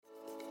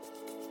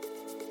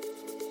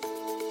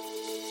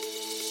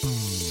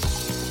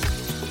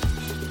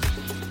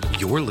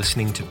You're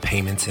listening to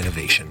Payments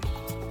Innovation,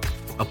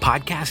 a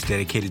podcast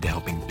dedicated to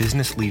helping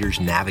business leaders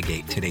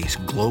navigate today's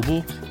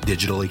global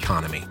digital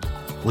economy.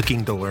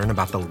 Looking to learn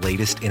about the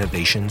latest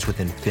innovations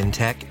within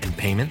fintech and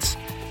payments?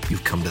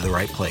 You've come to the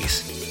right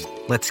place.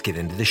 Let's get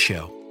into the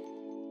show.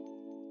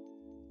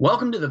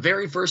 Welcome to the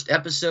very first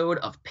episode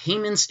of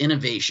Payments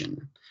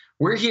Innovation.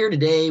 We're here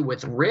today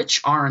with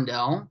Rich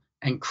Arundel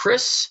and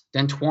Chris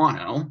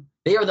D'Antuono.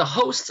 They are the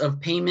hosts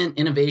of Payment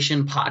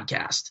Innovation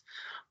Podcast.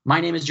 My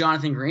name is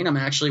Jonathan Green. I'm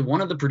actually one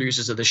of the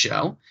producers of the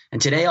show.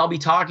 And today I'll be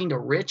talking to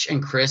Rich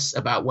and Chris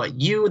about what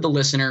you, the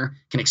listener,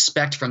 can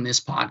expect from this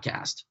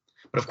podcast.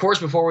 But of course,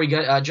 before we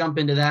jump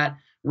into that,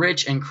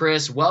 Rich and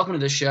Chris, welcome to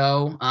the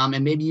show.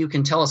 And maybe you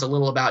can tell us a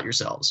little about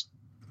yourselves.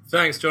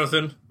 Thanks,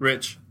 Jonathan.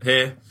 Rich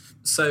here.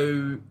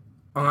 So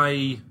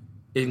I,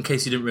 in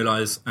case you didn't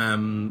realize,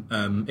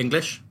 am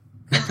English,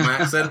 hence my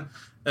accent.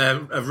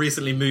 I've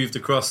recently moved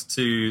across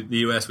to the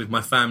US with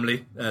my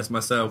family, as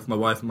myself, my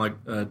wife, and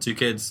my two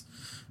kids.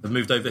 I've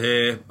moved over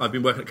here. I've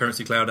been working at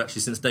Currency Cloud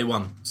actually since day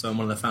one. So I'm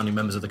one of the founding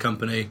members of the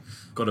company.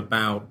 Got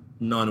about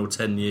 9 or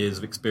 10 years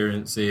of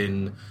experience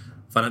in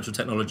financial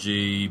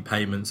technology,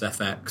 payments,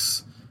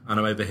 FX. And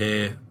I'm over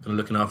here kind of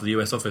looking after the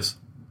US office.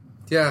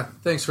 Yeah,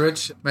 thanks,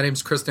 Rich. My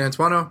name's Chris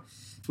D'Antuono.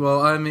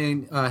 Well,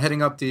 I'm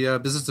heading up the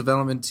business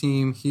development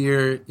team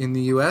here in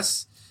the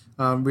US.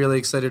 I'm really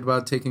excited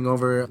about taking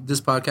over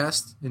this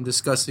podcast and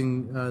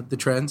discussing the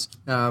trends.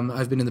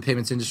 I've been in the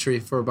payments industry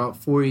for about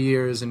 4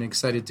 years and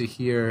excited to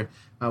hear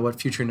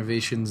what future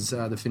innovations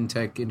the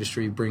fintech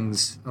industry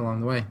brings along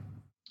the way.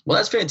 Well,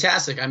 that's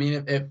fantastic. I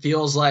mean, it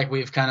feels like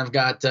we've kind of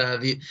got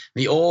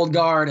the old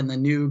guard and the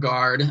new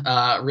guard.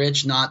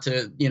 Rich, not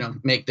to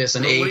make this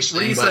an age thing.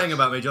 What are you saying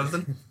about me,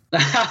 Jonathan?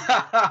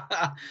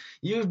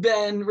 You've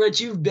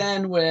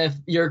been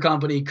with your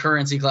company,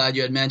 Currency Cloud,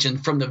 you had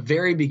mentioned from the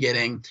very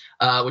beginning,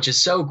 which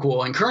is so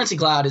cool. And Currency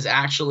Cloud is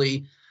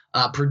actually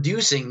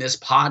producing this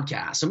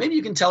podcast. So maybe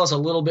you can tell us a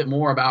little bit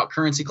more about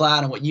Currency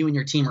Cloud and what you and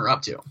your team are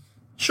up to.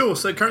 Sure.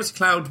 So Currency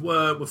Cloud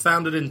were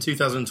founded in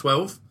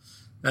 2012.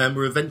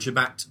 We're a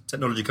venture-backed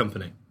technology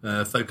company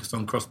focused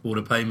on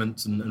cross-border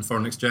payments and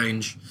foreign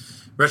exchange.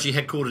 We're actually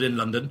headquartered in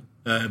London,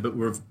 but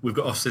we've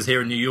got offices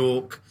here in New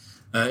York,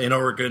 in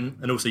Oregon,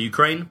 and also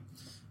Ukraine.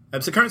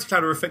 So Currency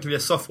Cloud are effectively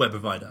a software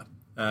provider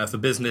for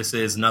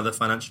businesses and other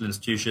financial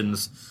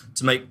institutions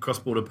to make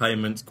cross-border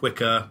payments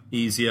quicker,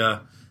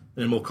 easier,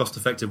 in a more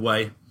cost-effective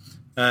way.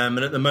 And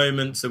at the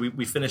moment, so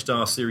we finished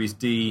our Series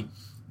D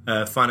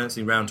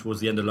financing round towards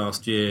the end of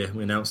last year.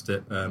 We announced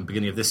it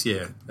beginning of this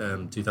year,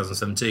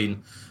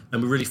 2017.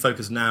 And we're really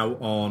focused now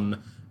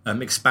on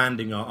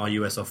expanding our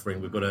US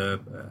offering. We've got a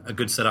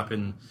good setup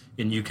in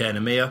UK and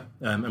EMEA,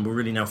 and we're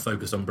really now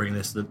focused on bringing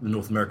this to the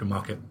North American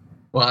market.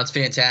 Well, that's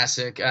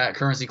fantastic.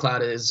 Currency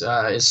Cloud is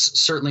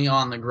certainly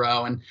on the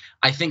grow, and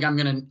I think I'm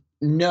going to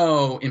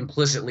know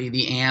implicitly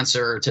the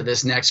answer to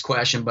this next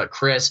question. But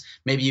Chris,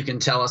 maybe you can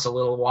tell us a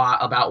little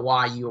about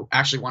why you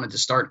actually wanted to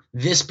start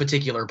this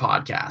particular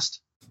podcast.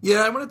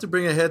 Yeah, I wanted to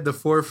bring ahead the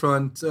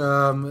forefront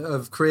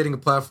of creating a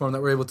platform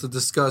that we're able to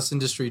discuss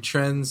industry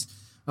trends,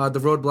 the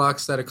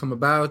roadblocks that have come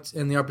about,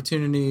 and the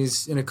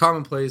opportunities in a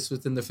commonplace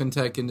within the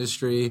fintech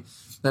industry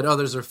that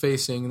others are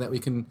facing, that we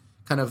can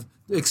kind of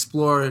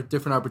explore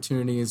different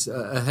opportunities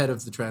ahead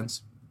of the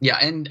trends. Yeah,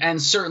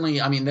 and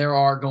certainly, I mean, there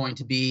are going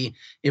to be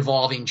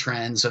evolving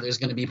trends, so there's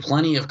going to be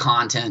plenty of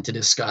content to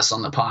discuss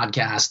on the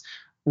podcast.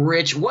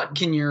 Rich, what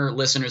can your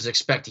listeners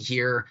expect to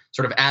hear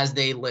sort of as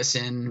they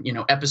listen,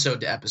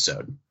 episode to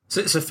episode?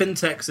 So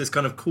fintech's this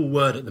kind of cool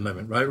word at the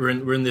moment, right?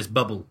 We're in this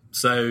bubble.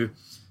 So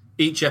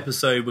each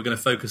episode, we're going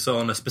to focus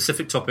on a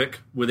specific topic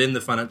within the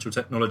financial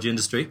technology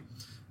industry.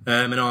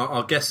 And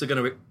our guests are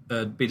going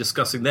to be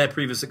discussing their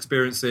previous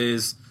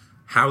experiences,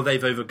 how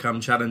they've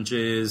overcome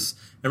challenges,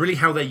 and really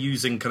how they're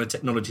using kind of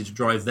technology to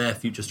drive their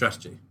future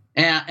strategy.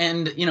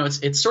 And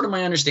it's sort of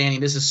my understanding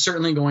this is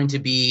certainly going to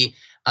be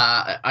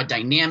a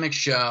dynamic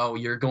show.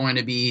 You're going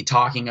to be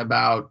talking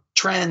about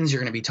trends.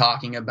 You're going to be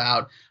talking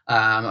about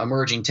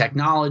emerging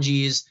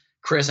technologies.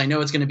 Chris, I know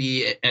it's going to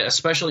be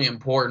especially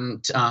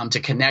important to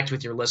connect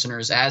with your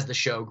listeners as the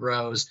show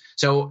grows.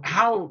 So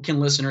how can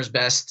listeners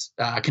best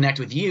connect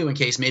with you in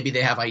case maybe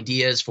they have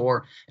ideas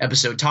for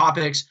episode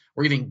topics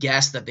or even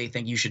guests that they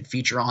think you should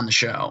feature on the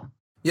show?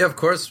 Yeah, of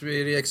course.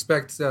 We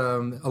expect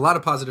a lot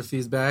of positive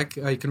feedback.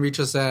 You can reach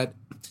us at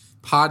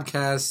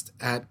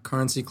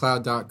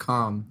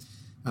podcast@currencycloud.com,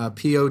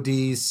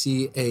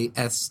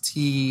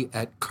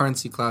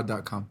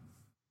 podcast@currencycloud.com.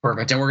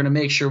 Perfect. And we're going to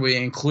make sure we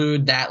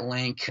include that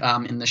link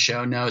in the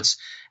show notes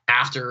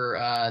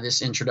after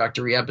this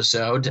introductory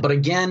episode. But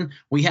again,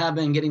 we have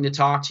been getting to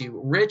talk to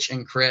Rich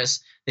and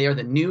Chris. They are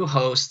the new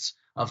hosts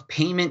of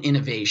Payment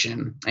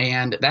Innovation.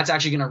 And that's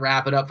actually going to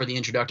wrap it up for the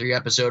introductory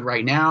episode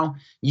right now.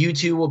 You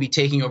two will be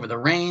taking over the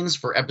reins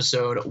for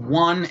episode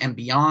 1 and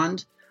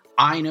beyond.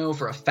 I know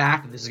for a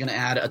fact that this is going to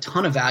add a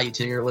ton of value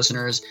to your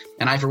listeners.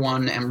 And I, for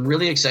one, am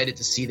really excited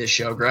to see this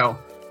show grow.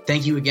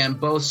 Thank you again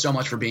both so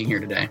much for being here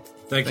today.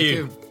 Thank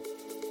you.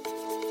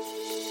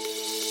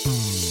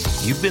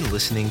 You've been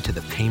listening to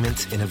the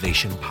Payments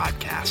Innovation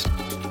Podcast.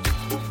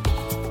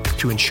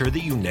 To ensure that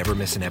you never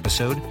miss an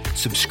episode,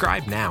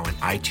 subscribe now in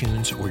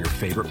iTunes or your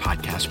favorite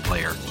podcast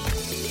player.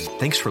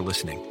 Thanks for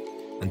listening.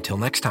 Until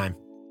next time.